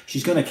 And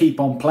she's going to keep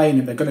on playing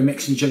him. They're going to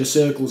mix in each other's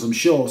circles, I'm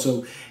sure.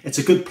 So it's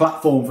a good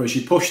platform for her.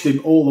 She pushed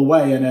him all the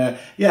way. And,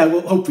 yeah,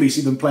 we'll hopefully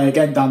see them play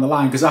again down the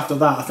line. Because after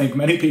that, I think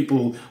many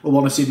people will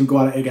want to see them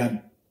go at it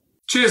again.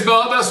 Cheers,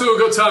 Mark. That's all we've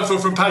got time for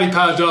from Paddy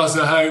Power Darts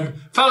at home.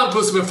 Fallon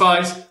puts up a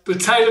fight,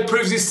 but Taylor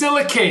proves he's still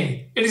a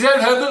king, in his own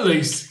home at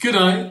least. Good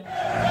night.